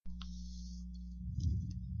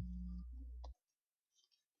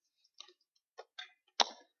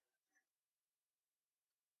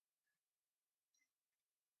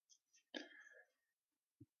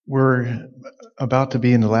We're about to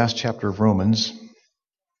be in the last chapter of Romans,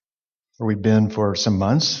 where we've been for some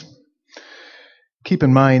months. Keep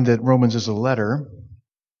in mind that Romans is a letter,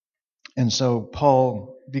 and so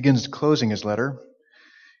Paul begins closing his letter.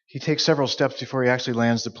 He takes several steps before he actually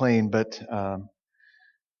lands the plane, but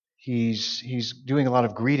he's doing a lot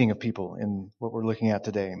of greeting of people in what we're looking at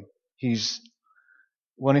today. He's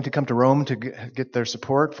wanting to come to Rome to get their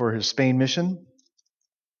support for his Spain mission,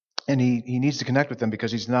 and he needs to connect with them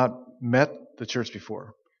because he's not met the church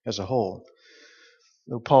before as a whole.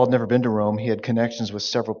 Though Paul had never been to Rome, he had connections with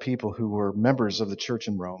several people who were members of the church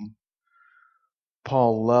in Rome.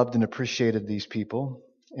 Paul loved and appreciated these people,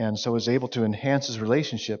 and so was able to enhance his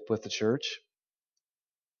relationship with the church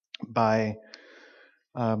by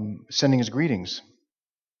sending his greetings.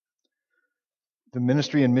 The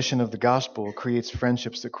ministry and mission of the gospel creates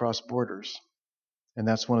friendships that cross borders, and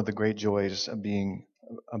that's one of the great joys of being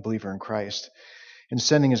a believer in Christ. In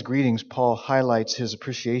sending his greetings, Paul highlights his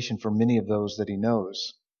appreciation for many of those that he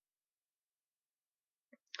knows.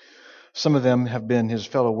 Some of them have been his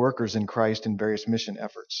fellow workers in Christ in various mission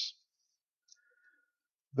efforts.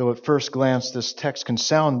 Though at first glance this text can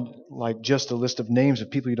sound like just a list of names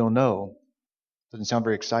of people you don't know, it doesn't sound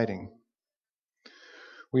very exciting.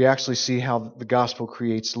 We actually see how the gospel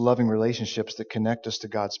creates loving relationships that connect us to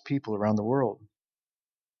God's people around the world.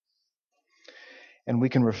 And we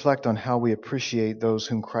can reflect on how we appreciate those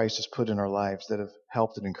whom Christ has put in our lives that have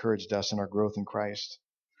helped and encouraged us in our growth in Christ.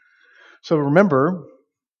 So remember,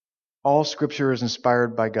 all Scripture is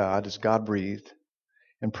inspired by God, is God-breathed,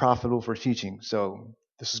 and profitable for teaching. So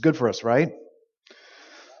this is good for us, right?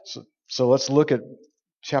 So let's look at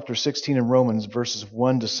chapter 16 in Romans, verses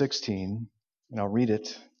 1 to 16, and I'll read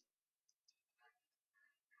it.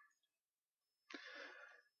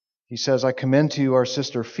 He says, I commend to you our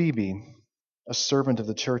sister Phoebe, a servant of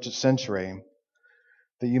the church at Cenchreae,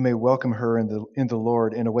 that you may welcome her in the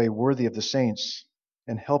Lord in a way worthy of the saints,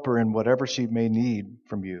 and help her in whatever she may need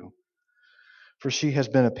from you. For she has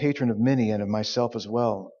been a patron of many and of myself as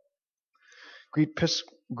well. Greet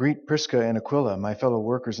Prisca and Aquila, my fellow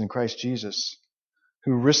workers in Christ Jesus,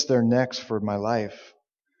 who risked their necks for my life,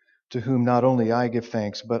 to whom not only I give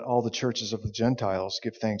thanks, but all the churches of the Gentiles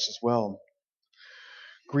give thanks as well.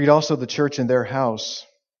 Greet also the church in their house.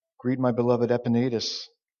 Greet my beloved Epaenetus,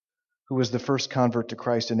 who was the first convert to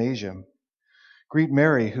Christ in Asia. Greet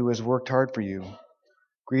Mary, who has worked hard for you.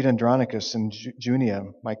 Greet Andronicus and Junia,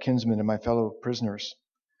 my kinsmen and my fellow prisoners.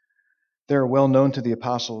 They are well known to the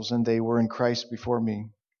apostles, and they were in Christ before me.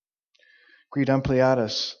 Greet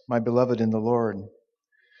Ampliatus, my beloved in the Lord.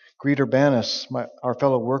 Greet Urbanus, our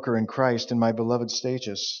fellow worker in Christ, and my beloved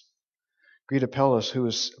Stachys. Greet Apelles, who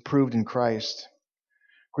is approved in Christ.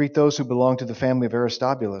 Greet those who belong to the family of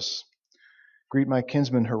Aristobulus. Greet my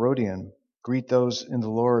kinsman Herodion. Greet those in the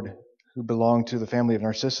Lord who belong to the family of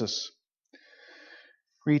Narcissus.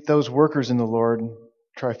 Greet those workers in the Lord,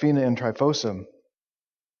 Tryphena and Tryphosa.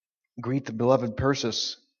 Greet the beloved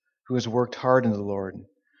Persis, who has worked hard in the Lord.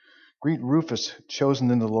 Greet Rufus,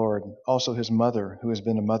 chosen in the Lord, also his mother, who has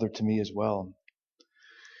been a mother to me as well.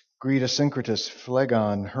 Greet Asyncritus,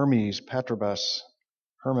 Phlegon, Hermes, Patrobas,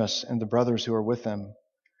 Hermas, and the brothers who are with them.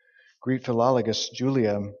 Greet Philologus,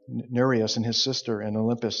 Julia, Nereus and his sister, and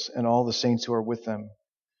Olympus, and all the saints who are with them.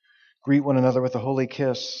 Greet one another with a holy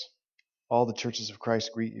kiss. All the churches of Christ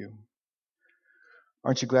greet you.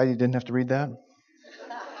 Aren't you glad you didn't have to read that?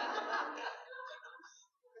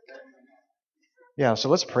 Yeah, so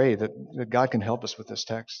let's pray that God can help us with this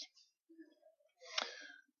text.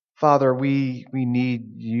 Father, we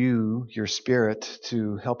need you, your Spirit,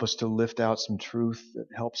 to help us to lift out some truth that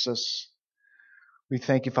helps us. We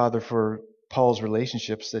thank you, Father, for Paul's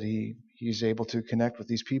relationships, that he's able to connect with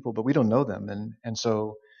these people, but we don't know them. And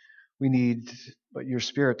so we need your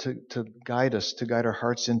Spirit to guide us, to guide our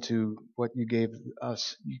hearts into what you gave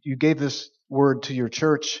us. You gave this word to your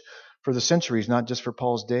church for the centuries, not just for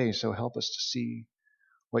Paul's day. So help us to see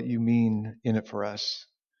what you mean in it for us.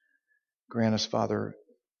 Grant us, Father,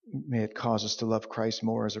 may it cause us to love Christ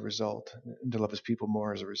more as a result, and to love his people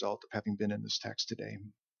more as a result of having been in this text today.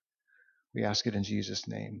 We ask it in Jesus'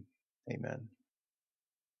 name. Amen.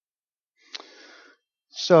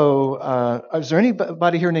 So, is there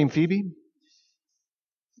anybody here named Phoebe?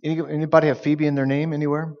 Anybody have Phoebe in their name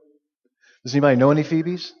anywhere? Does anybody know any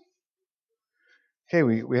Phoebes? Okay,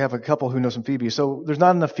 we have a couple who know some Phoebes. So there's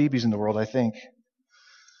not enough Phoebes in the world, I think.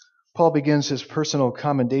 Paul begins his personal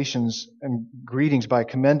commendations and greetings by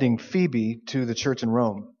commending Phoebe to the church in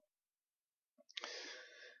Rome.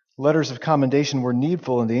 Letters of commendation were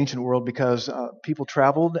needful in the ancient world because people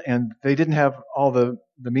traveled and they didn't have all the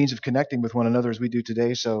means of connecting with one another as we do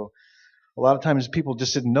today. So A lot of times people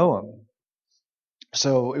just didn't know him.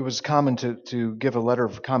 So it was common to give a letter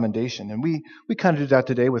of commendation. And we kind of do that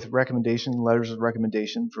today with letters of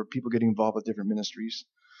recommendation for people getting involved with different ministries.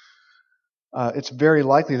 It's very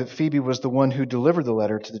likely that Phoebe was the one who delivered the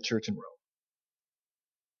letter to the church in Rome.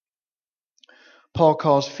 Paul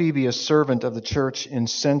calls Phoebe a servant of the church in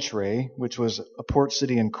Cenchreae, which was a port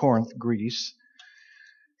city in Corinth, Greece.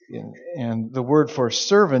 And the word for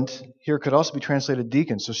servant here could also be translated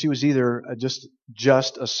deacon. So she was either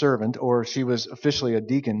just a servant, or she was officially a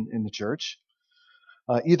deacon in the church.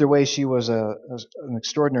 Either way, she was an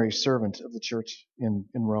extraordinary servant of the church in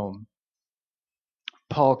Rome.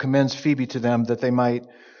 Paul commends Phoebe to them that they might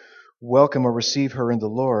welcome or receive her in the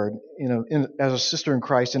Lord, as a sister in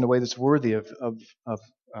Christ in a way that's worthy of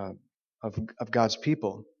God's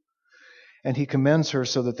people. And he commends her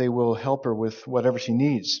so that they will help her with whatever she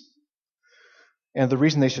needs. And the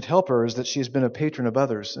reason they should help her is that she has been a patron of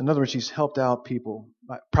others. In other words, she's helped out people,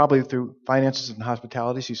 probably through finances and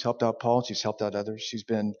hospitality. She's helped out Paul. She's helped out others. She's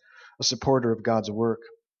been a supporter of God's work.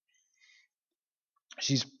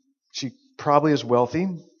 She probably is wealthy,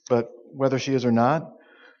 but whether she is or not,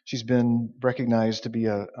 she's been recognized to be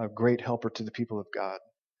a great helper to the people of God.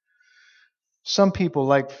 Some people,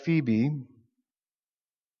 like Phoebe,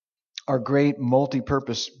 are great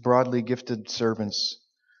multi-purpose, broadly gifted servants,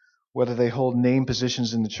 whether they hold name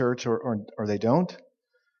positions in the church or they don't.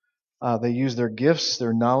 They use their gifts,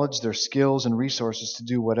 their knowledge, their skills, and resources to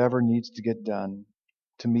do whatever needs to get done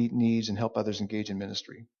to meet needs and help others engage in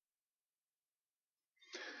ministry.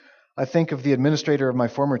 I think of the administrator of my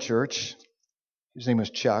former church. His name was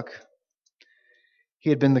Chuck. He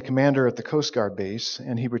had been the commander at the Coast Guard base,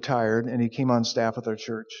 and he retired, and he came on staff with our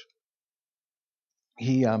church.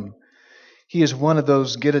 He is one of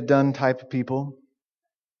those get-it-done type of people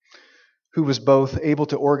who was both able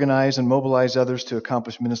to organize and mobilize others to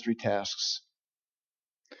accomplish ministry tasks,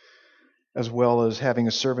 as well as having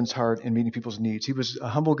a servant's heart and meeting people's needs. He was a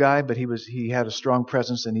humble guy, but he had a strong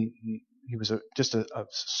presence, and he was just a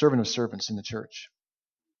servant of servants in the church.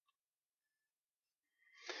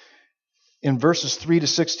 In verses 3 to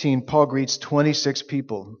 16, Paul greets 26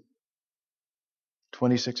 people.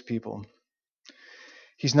 26 people.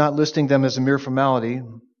 He's not listing them as a mere formality.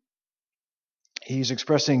 He's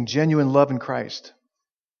expressing genuine love in Christ.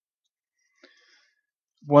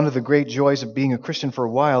 One of the great joys of being a Christian for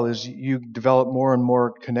a while is you develop more and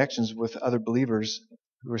more connections with other believers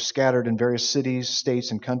who are scattered in various cities, states,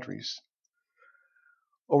 and countries.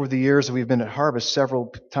 Over the years that we've been at Harvest,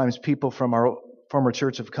 several times people from our former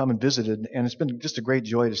church have come and visited, and it's been just a great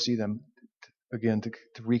joy to see them again,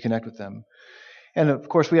 to reconnect with them. And of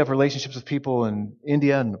course, we have relationships with people in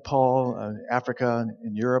India and Nepal, Africa,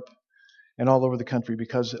 and Europe, and all over the country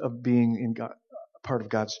because of being in part of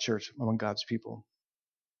God's church, among God's people.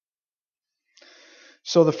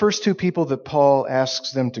 So the first two people that Paul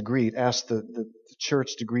asks the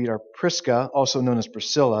church to greet, are Prisca, also known as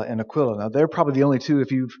Priscilla, and Aquila. Now, they're probably the only two,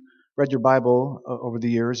 if you've read your Bible over the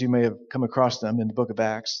years, you may have come across them in the book of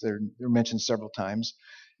Acts. They're mentioned several times,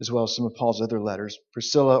 as well as some of Paul's other letters.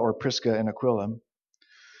 Priscilla or Prisca and Aquila.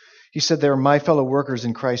 He said they were my fellow workers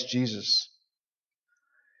in Christ Jesus.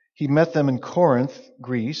 He met them in Corinth,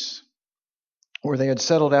 Greece, where they had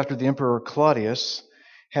settled after the Emperor Claudius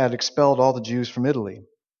had expelled all the Jews from Italy.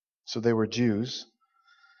 So they were Jews.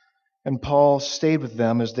 And Paul stayed with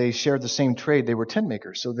them as they shared the same trade. They were tent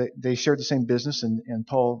makers, so they shared the same business, and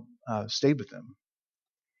Paul stayed with them.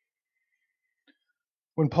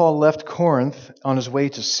 When Paul left Corinth on his way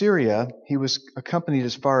to Syria, he was accompanied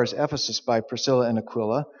as far as Ephesus by Priscilla and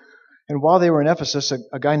Aquila. And while they were in Ephesus,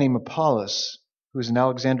 a guy named Apollos, who was an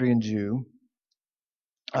Alexandrian Jew,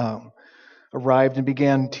 arrived and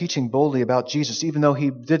began teaching boldly about Jesus, even though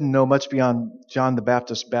he didn't know much beyond John the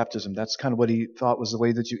Baptist's baptism. That's kind of what he thought was the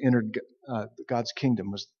way that you entered God's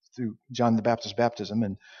kingdom, was through John the Baptist's baptism.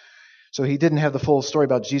 And so he didn't have the full story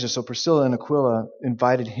about Jesus. So Priscilla and Aquila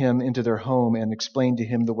invited him into their home and explained to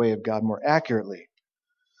him the way of God more accurately.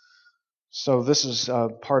 So this is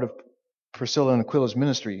part of Priscilla and Aquila's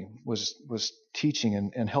ministry, was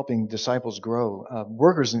teaching and helping disciples grow,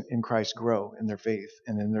 workers in Christ grow in their faith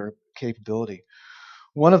and in their capability.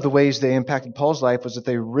 One of the ways they impacted Paul's life was that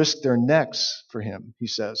they risked their necks for him, he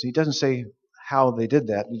says. He doesn't say how they did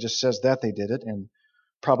that. He just says that they did it, and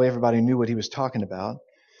probably everybody knew what he was talking about.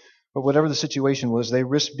 But whatever the situation was, they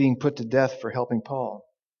risked being put to death for helping Paul.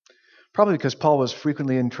 Probably because Paul was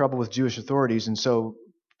frequently in trouble with Jewish authorities, and so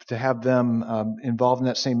to have them involved in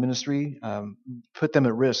that same ministry put them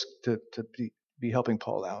at risk to be helping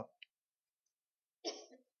Paul out.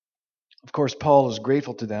 Of course, Paul is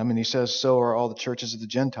grateful to them, and he says, so are all the churches of the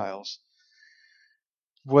Gentiles.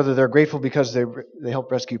 Whether they're grateful because they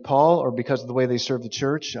helped rescue Paul or because of the way they served the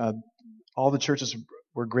church, all the churches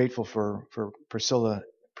were grateful for Priscilla,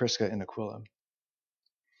 Prisca, and Aquila.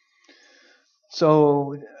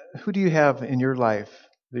 So, who do you have in your life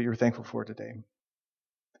that you're thankful for today?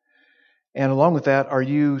 And along with that, are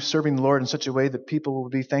you serving the Lord in such a way that people will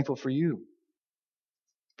be thankful for you?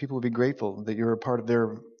 People will be grateful that you're a part of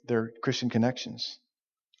their Christian connections.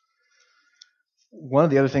 One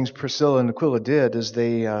of the other things Priscilla and Aquila did is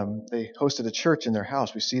they hosted a church in their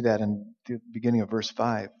house. We see that in the beginning of verse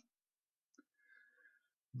 5.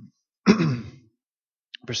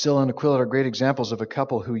 Priscilla and Aquila are great examples of a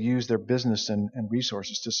couple who use their business and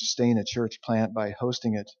resources to sustain a church plant by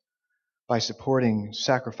hosting it, by supporting,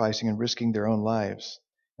 sacrificing, and risking their own lives,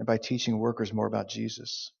 and by teaching workers more about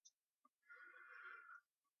Jesus.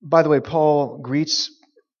 By the way, Paul greets,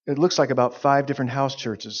 it looks like about 5 different house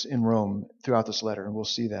churches in Rome throughout this letter, and we'll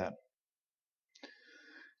see that.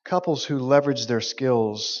 Couples who leverage their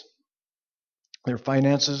skills, their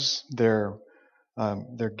finances, their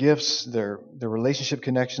gifts, their relationship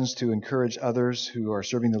connections to encourage others who are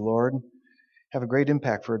serving the Lord have a great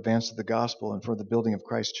impact for advance of the gospel and for the building of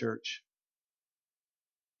Christ's church.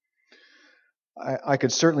 I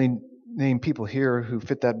could certainly name people here who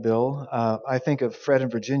fit that bill. I think of Fred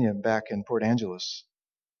and Virginia back in Port Angeles.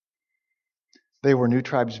 They were New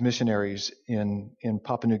Tribes missionaries in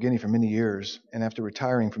Papua New Guinea for many years, and after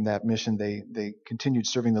retiring from that mission, they continued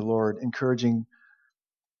serving the Lord, encouraging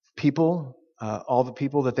people. All the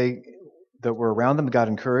people that were around them got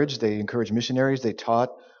encouraged. They encouraged missionaries. They taught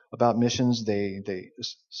about missions. They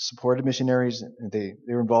supported missionaries. And they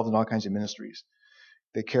were involved in all kinds of ministries.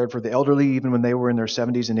 They cared for the elderly even when they were in their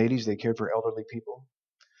 70s and 80s. They cared for elderly people.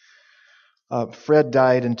 Fred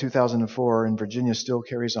died in 2004, and Virginia still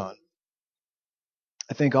carries on.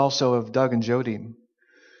 I think also of Doug and Jody.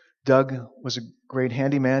 Doug was a great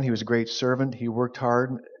handyman. He was a great servant. He worked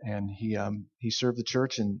hard, and he served the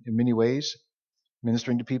church in many ways,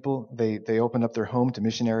 ministering to people. They opened up their home to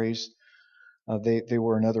missionaries. They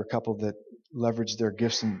were another couple that leveraged their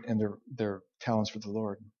gifts and their talents for the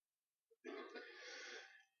Lord.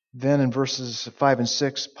 Then in verses 5 and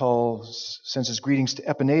 6, Paul sends his greetings to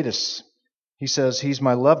Epaenetus. He says, "He's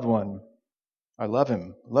my loved one. I love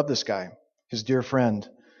him. Love this guy, his dear friend.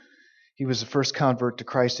 He was the first convert to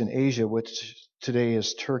Christ in Asia, which today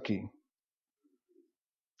is Turkey."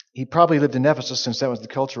 He probably lived in Ephesus since that was the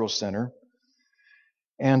cultural center.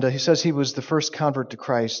 And he says he was the first convert to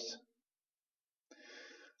Christ.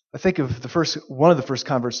 I think of one of the first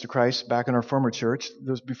converts to Christ back in our former church. It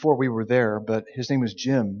was before we were there, but his name was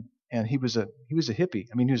Jim, and he was a hippie.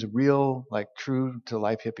 I mean, he was a real, true to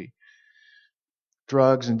life hippie.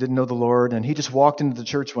 Drugs and didn't know the Lord, and he just walked into the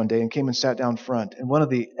church one day and came and sat down front. And one of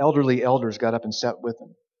the elderly elders got up and sat with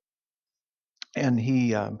him, and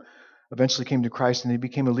he eventually came to Christ, and he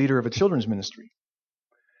became a leader of a children's ministry.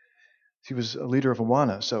 He was a leader of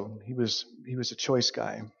Awana, so he was a choice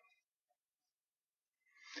guy.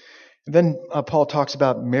 And then Paul talks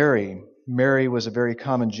about Mary. Mary was a very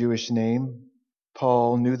common Jewish name.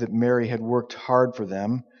 Paul knew that Mary had worked hard for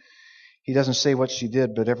them. He doesn't say what she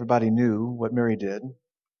did, but everybody knew what Mary did.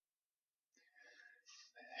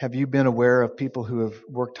 Have you been aware of people who have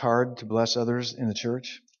worked hard to bless others in the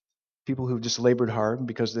church? People who've just labored hard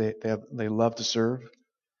because they love to serve?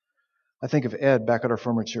 I think of Ed back at our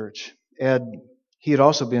former church. Ed, he had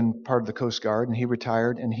also been part of the Coast Guard, and he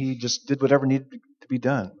retired, and he just did whatever needed to be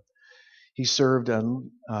done. He served in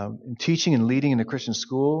teaching and leading in a Christian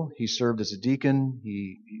school. He served as a deacon.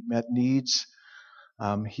 He met needs.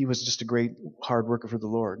 He was just a great hard worker for the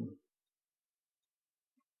Lord.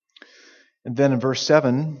 And then in verse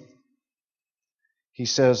 7, he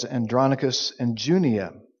says, "Andronicus and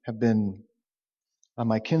Junia have been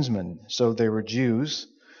my kinsmen." So they were Jews.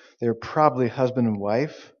 They were probably husband and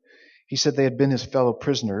wife. He said they had been his fellow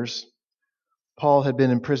prisoners. Paul had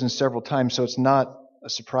been in prison several times, so it's not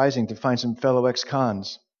surprising to find some fellow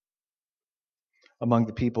ex-cons among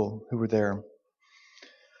the people who were there.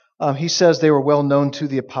 He says they were well known to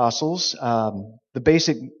the apostles. The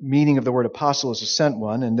basic meaning of the word apostle is a sent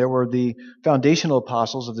one, and there were the foundational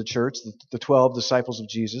apostles of the church, the 12 disciples of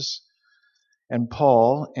Jesus, and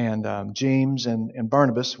Paul and James and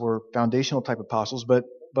Barnabas were foundational type apostles, but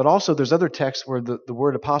also there's other texts where the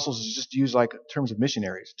word apostles is just used like in terms of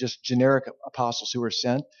missionaries, just generic apostles who are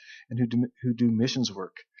sent and who do missions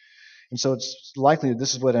work. And so it's likely that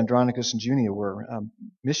this is what Andronicus and Junia were,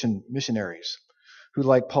 missionaries, who,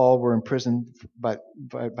 like Paul, were imprisoned by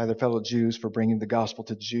their fellow Jews for bringing the gospel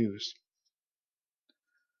to the Jews.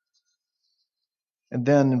 And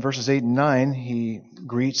then in verses 8 and 9, he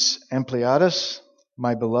greets Ampliatus,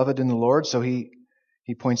 my beloved in the Lord. So he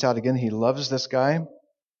He points out again he loves this guy.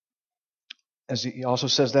 As he also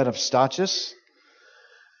says that of Stachys.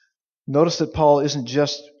 Notice that Paul isn't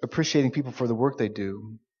just appreciating people for the work they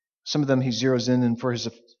do. Some of them he zeroes in for his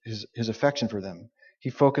affection for them. He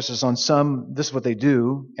focuses on some, this is what they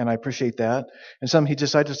do, and I appreciate that. And some he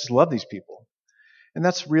just, I just love these people. And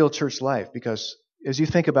that's real church life, because as you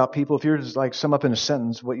think about people, if you're just like sum up in a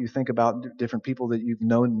sentence what you think about different people that you've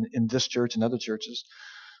known in this church and other churches,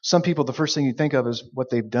 some people, the first thing you think of is what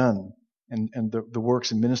they've done and the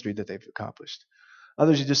works and ministry that they've accomplished.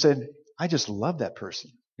 Others, you just said, I just love that person.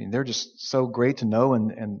 I mean, they're just so great to know,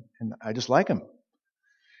 and I just like them.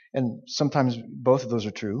 And sometimes both of those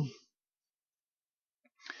are true.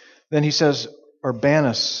 Then he says,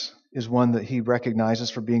 Urbanus is one that he recognizes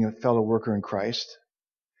for being a fellow worker in Christ.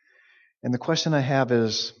 And the question I have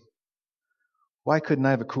is, why couldn't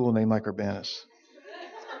I have a cool name like Urbanus?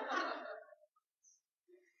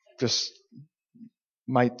 Just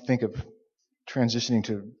might think of transitioning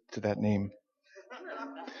to that name.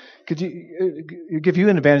 Could you give you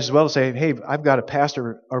an advantage as well to say, hey, I've got a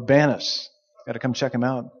pastor, Urbanus. Got to come check him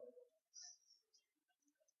out.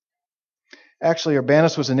 Actually,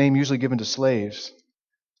 Urbanus was a name usually given to slaves.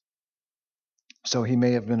 So he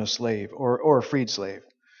may have been a slave or a freed slave.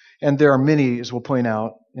 And there are many, as we'll point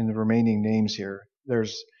out in the remaining names here.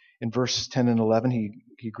 There's, in verses 10 and 11,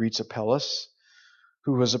 he greets Apelles,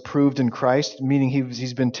 who was approved in Christ, meaning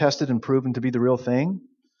he's been tested and proven to be the real thing.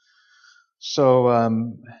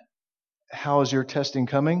 So how is your testing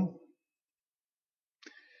coming?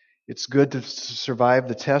 It's good to survive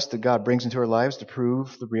the test that God brings into our lives to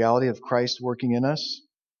prove the reality of Christ working in us.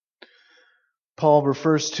 Paul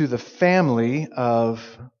refers to the family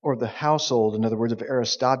or the household, in other words, of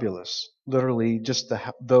Aristobulus, literally just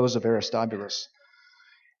those of Aristobulus.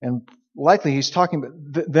 And likely he's talking about,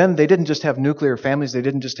 then they didn't just have nuclear families, they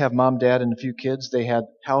didn't just have mom, dad, and a few kids, they had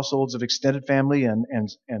households of extended family and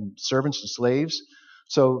servants and slaves.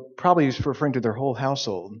 So probably he's referring to their whole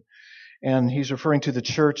household. And he's referring to the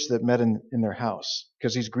church that met in their house,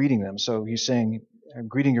 because he's greeting them. So he's saying, I'm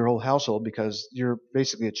greeting your whole household because you're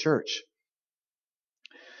basically a church.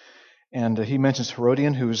 And he mentions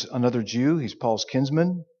Herodion, who's another Jew. He's Paul's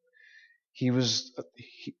kinsman.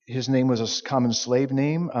 His name was a common slave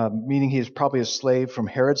name, meaning he is probably a slave from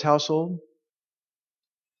Herod's household.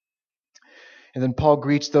 And then Paul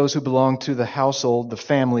greets those who belong to the household, the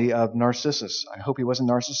family of Narcissus. I hope he wasn't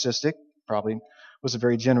narcissistic. Probably was a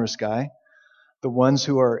very generous guy. The ones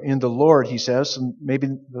who are in the Lord, he says, and maybe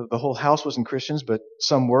the whole house wasn't Christians, but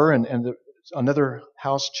some were, and another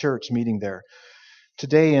house church meeting there.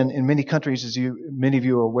 Today, in many countries, as many of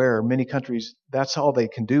you are aware, many countries, that's all they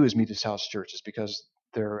can do is meet as house churches because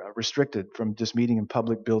they're restricted from just meeting in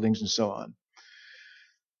public buildings and so on.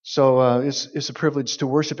 So it's a privilege to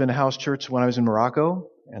worship in a house church when I was in Morocco,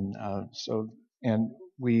 and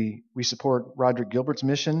we support Roderick Gilbert's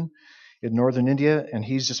mission in northern India, and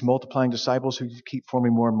he's just multiplying disciples who keep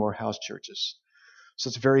forming more and more house churches. So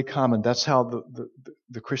it's very common. That's how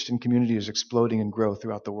the Christian community is exploding and grow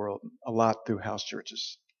throughout the world, a lot through house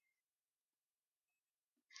churches.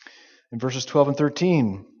 In verses 12 and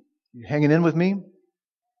 13, you hanging in with me?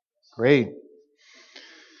 Great.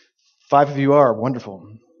 5 of you are.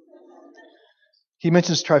 Wonderful. He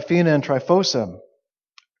mentions Tryphena and Tryphosa,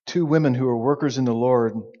 2 women who are workers in the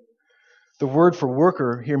Lord. The word for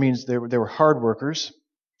worker here means they were hard workers.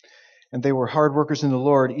 And they were hard workers in the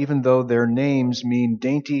Lord, even though their names mean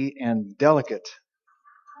dainty and delicate.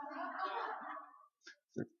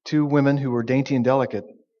 2 women who were dainty and delicate,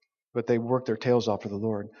 but they worked their tails off for the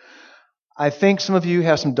Lord. I think some of you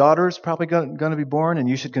have some daughters probably going to be born, and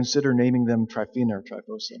you should consider naming them Tryphena or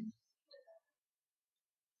Tryphosa.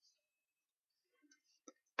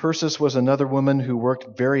 Persis was another woman who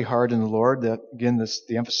worked very hard in the Lord. That, again,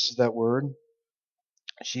 the emphasis of that word.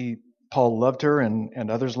 Paul loved her,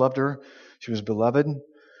 and others loved her. She was beloved.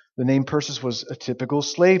 The name Persis was a typical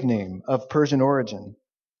slave name of Persian origin.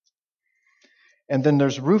 And then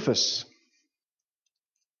there's Rufus.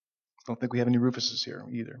 I don't think we have any Rufuses here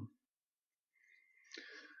either.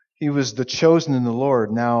 He was the chosen in the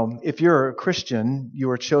Lord. Now, if you're a Christian, you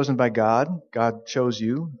are chosen by God. God chose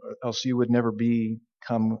you, else you would never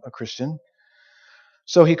become a Christian.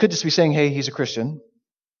 So he could just be saying, hey, he's a Christian.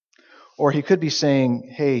 Or he could be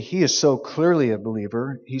saying, hey, he is so clearly a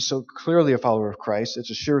believer. He's so clearly a follower of Christ.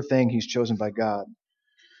 It's a sure thing he's chosen by God.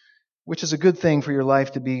 Which is a good thing for your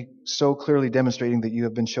life to be so clearly demonstrating that you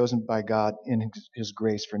have been chosen by God in His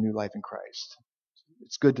grace for new life in Christ.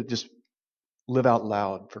 It's good to just live out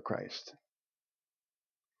loud for Christ.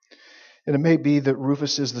 And it may be that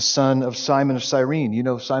Rufus is the son of Simon of Cyrene. You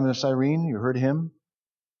know Simon of Cyrene? You heard him?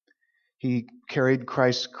 He carried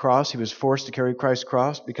Christ's cross. He was forced to carry Christ's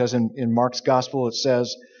cross because in Mark's gospel it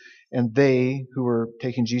says, and they who were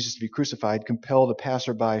taking Jesus to be crucified compelled a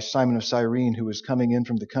passerby, Simon of Cyrene, who was coming in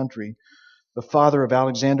from the country, the father of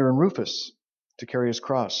Alexander and Rufus, to carry his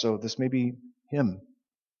cross. So this may be him.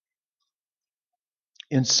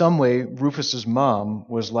 In some way, Rufus's mom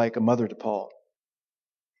was like a mother to Paul.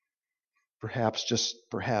 Perhaps, just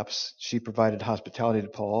perhaps, she provided hospitality to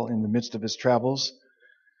Paul in the midst of his travels,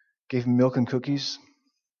 gave him milk and cookies,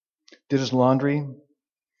 did his laundry,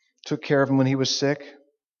 took care of him when he was sick.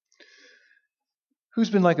 Who's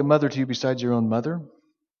been like a mother to you besides your own mother?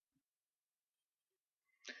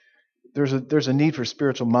 There's a need for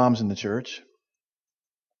spiritual moms in the church.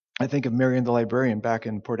 I think of Marian the librarian back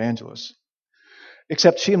in Port Angeles.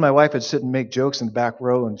 Except she and my wife would sit and make jokes in the back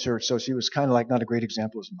row in church, so she was kind of like not a great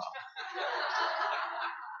example as a mom.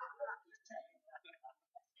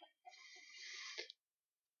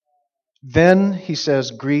 Then he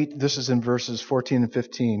says, greet, this is in verses 14 and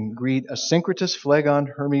 15, greet Asyncritus, Phlegon,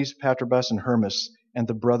 Hermes, Patrobas, and Hermas, and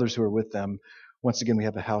the brothers who are with them. Once again, we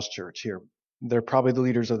have a house church here. They're probably the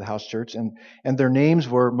leaders of the house church, and their names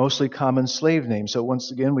were mostly common slave names. So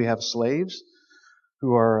once again, we have slaves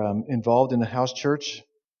who are involved in the house church,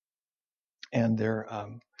 and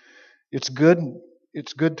it's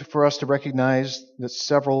good for us to recognize that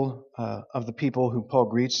several of the people whom Paul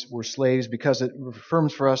greets were slaves, because it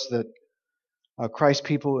affirms for us that Christ's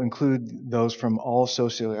people include those from all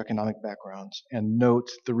socioeconomic backgrounds. And note,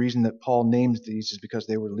 the reason that Paul names these is because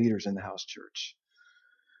they were leaders in the house church.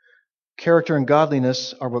 Character and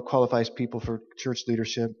godliness are what qualifies people for church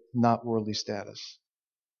leadership, not worldly status.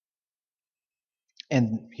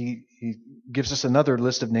 And he gives us another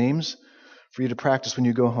list of names for you to practice when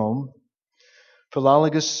you go home.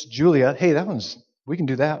 Philologus, Julia. Hey, we can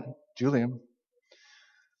do that. Julia.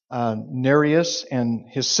 Nereus and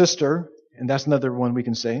his sister, and that's another one we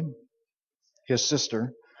can say. His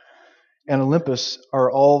sister. And Olympus are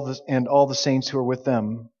all the saints who are with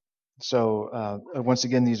them. So once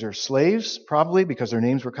again, these are slaves, probably because their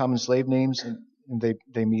names were common slave names, and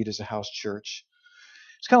they meet as a house church.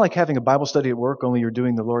 It's kind of like having a Bible study at work, only you're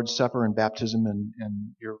doing the Lord's Supper and baptism,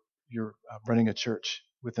 and you're running a church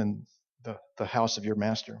within the house of your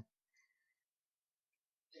master.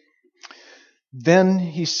 Then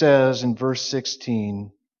he says in verse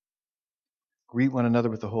 16, greet one another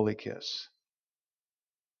with a holy kiss.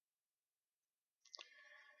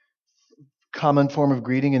 Common form of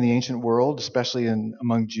greeting in the ancient world, especially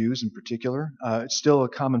among Jews in particular. It's still a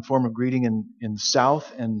common form of greeting in the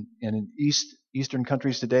South and in Eastern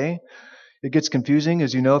countries today. It gets confusing,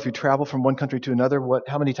 as you know, if you travel from one country to another,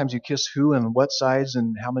 how many times you kiss who and what sides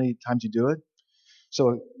and how many times you do it.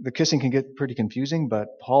 So the kissing can get pretty confusing, but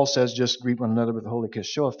Paul says just greet one another with a holy kiss.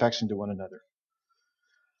 Show affection to one another.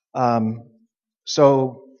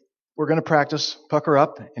 So we're going to practice. Pucker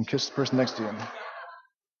up and kiss the person next to you.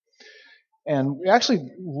 And actually,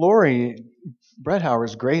 Lori Bredhauer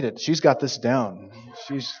is great at. She's got this down.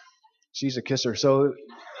 She's a kisser. So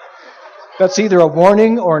that's either a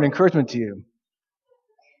warning or an encouragement to you.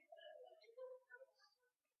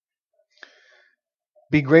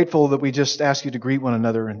 Be grateful that we just ask you to greet one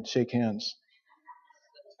another and shake hands.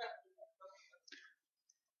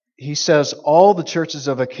 He says all the churches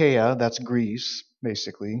of Achaia, that's Greece,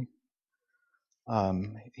 basically.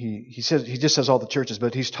 He just says all the churches,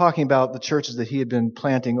 but he's talking about the churches that he had been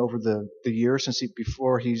planting over the years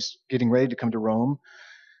before he's getting ready to come to Rome.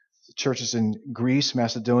 The churches in Greece,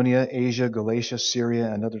 Macedonia, Asia, Galatia,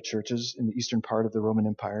 Syria, and other churches in the eastern part of the Roman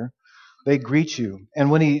Empire. They greet you.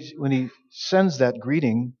 And when he sends that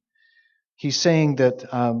greeting, he's saying that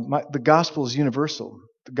the gospel is universal.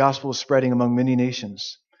 The gospel is spreading among many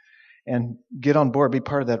nations. And get on board, be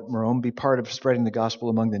part of that, Rome, be part of spreading the gospel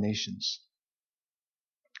among the nations.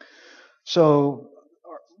 So,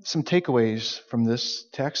 some takeaways from this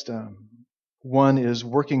text. One is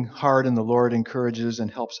working hard in the Lord encourages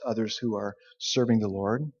and helps others who are serving the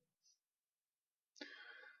Lord.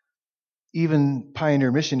 Even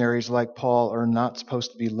pioneer missionaries like Paul are not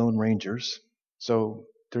supposed to be lone rangers. So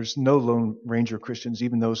there's no lone ranger Christians,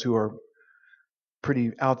 even those who are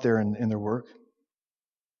pretty out there in their work.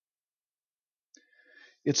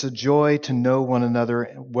 It's a joy to know one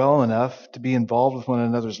another well enough to be involved with one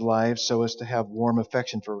another's lives so as to have warm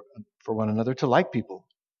affection for one another, to like people,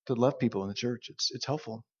 to love people in the church. It's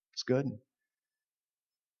helpful. It's good.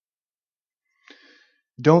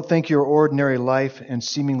 Don't think your ordinary life and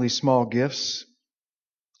seemingly small gifts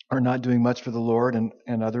are not doing much for the Lord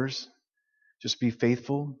and others. Just be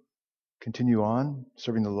faithful. Continue on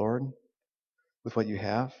serving the Lord with what you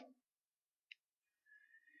have.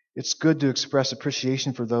 It's good to express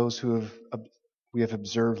appreciation for those we have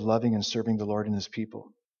observed loving and serving the Lord and His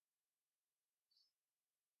people.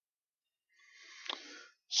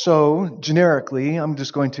 So, generically, I'm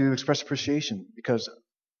just going to express appreciation because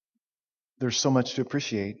there's so much to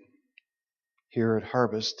appreciate here at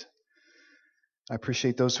Harvest. I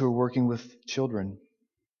appreciate those who are working with children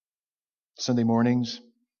Sunday mornings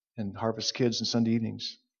and Harvest Kids and Sunday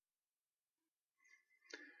evenings.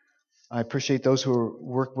 I appreciate those who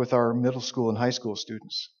work with our middle school and high school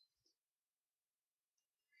students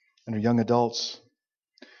and our young adults.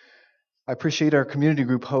 I appreciate our community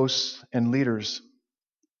group hosts and leaders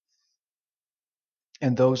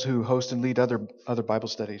and those who host and lead other Bible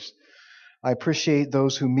studies. I appreciate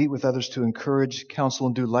those who meet with others to encourage, counsel,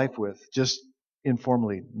 and do life with, just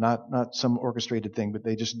informally, not some orchestrated thing, but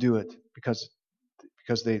they just do it because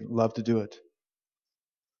they love to do it.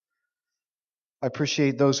 I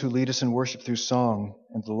appreciate those who lead us in worship through song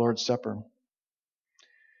and the Lord's Supper.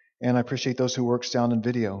 And I appreciate those who work sound and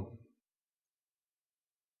video.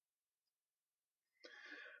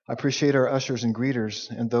 I appreciate our ushers and greeters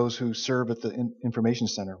and those who serve at the information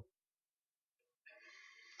center.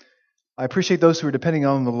 I appreciate those who are depending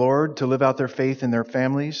on the Lord to live out their faith in their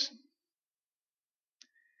families,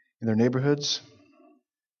 in their neighborhoods,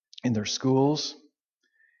 in their schools,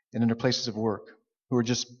 and in their places of work, who are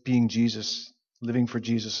just being Jesus, living for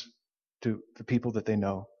Jesus to the people that they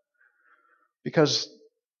know. Because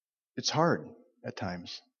it's hard at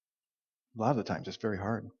times. A lot of the times it's very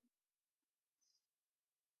hard.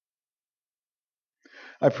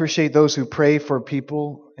 I appreciate those who pray for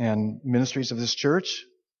people and ministries of this church.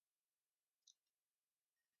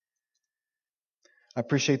 I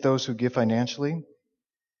appreciate those who give financially.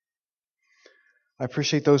 I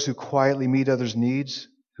appreciate those who quietly meet others' needs,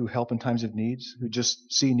 who help in times of needs, who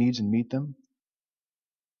just see needs and meet them.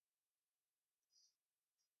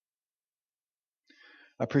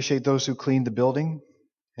 I appreciate those who clean the building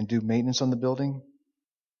and do maintenance on the building.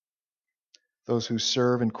 Those who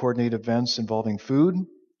serve and coordinate events involving food.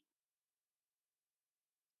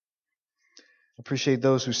 Appreciate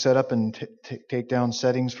those who set up and take down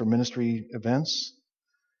settings for ministry events.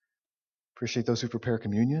 Appreciate those who prepare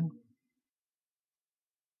communion.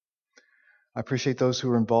 I appreciate those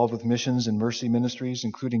who are involved with missions and mercy ministries,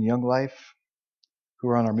 including Young Life, who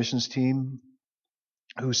are on our missions team,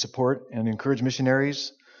 who support and encourage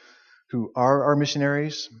missionaries, who are our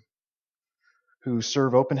missionaries, who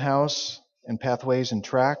serve Open House and Pathways and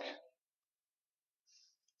Track.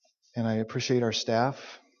 And I appreciate our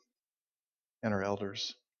staff and our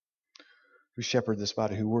elders who shepherd this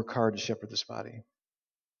body, who work hard to shepherd this body.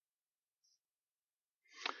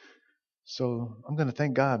 So I'm going to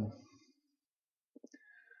thank God.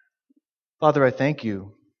 Father, I thank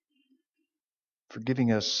you for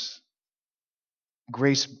giving us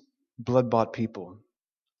grace blood-bought people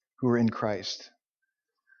who are in Christ,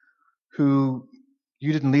 who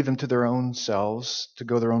you didn't leave them to their own selves to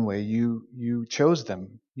go their own way. You chose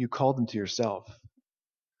them. You called them to yourself.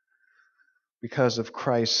 Because of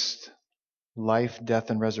Christ's life, death,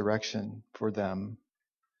 and resurrection for them,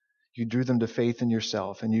 you drew them to faith in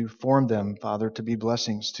yourself, and you formed them, Father, to be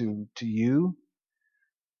blessings to you,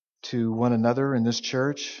 to one another in this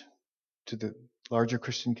church, to the larger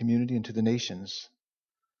Christian community, and to the nations.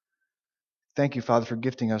 Thank you, Father, for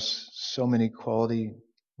gifting us so many quality,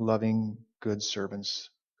 loving, good servants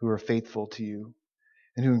who are faithful to you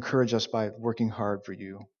and who encourage us by working hard for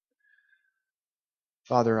you.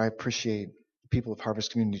 Father, I appreciate the people of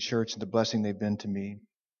Harvest Community Church and the blessing they've been to me,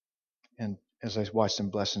 and as I watch them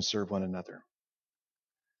bless and serve one another.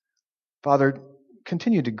 Father,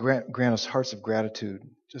 continue to grant us hearts of gratitude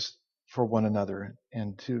just for one another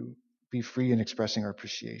and to be free in expressing our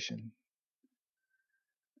appreciation.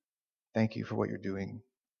 Thank you for what you're doing.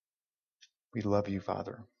 We love you,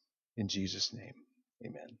 Father. In Jesus' name,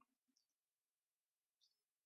 amen.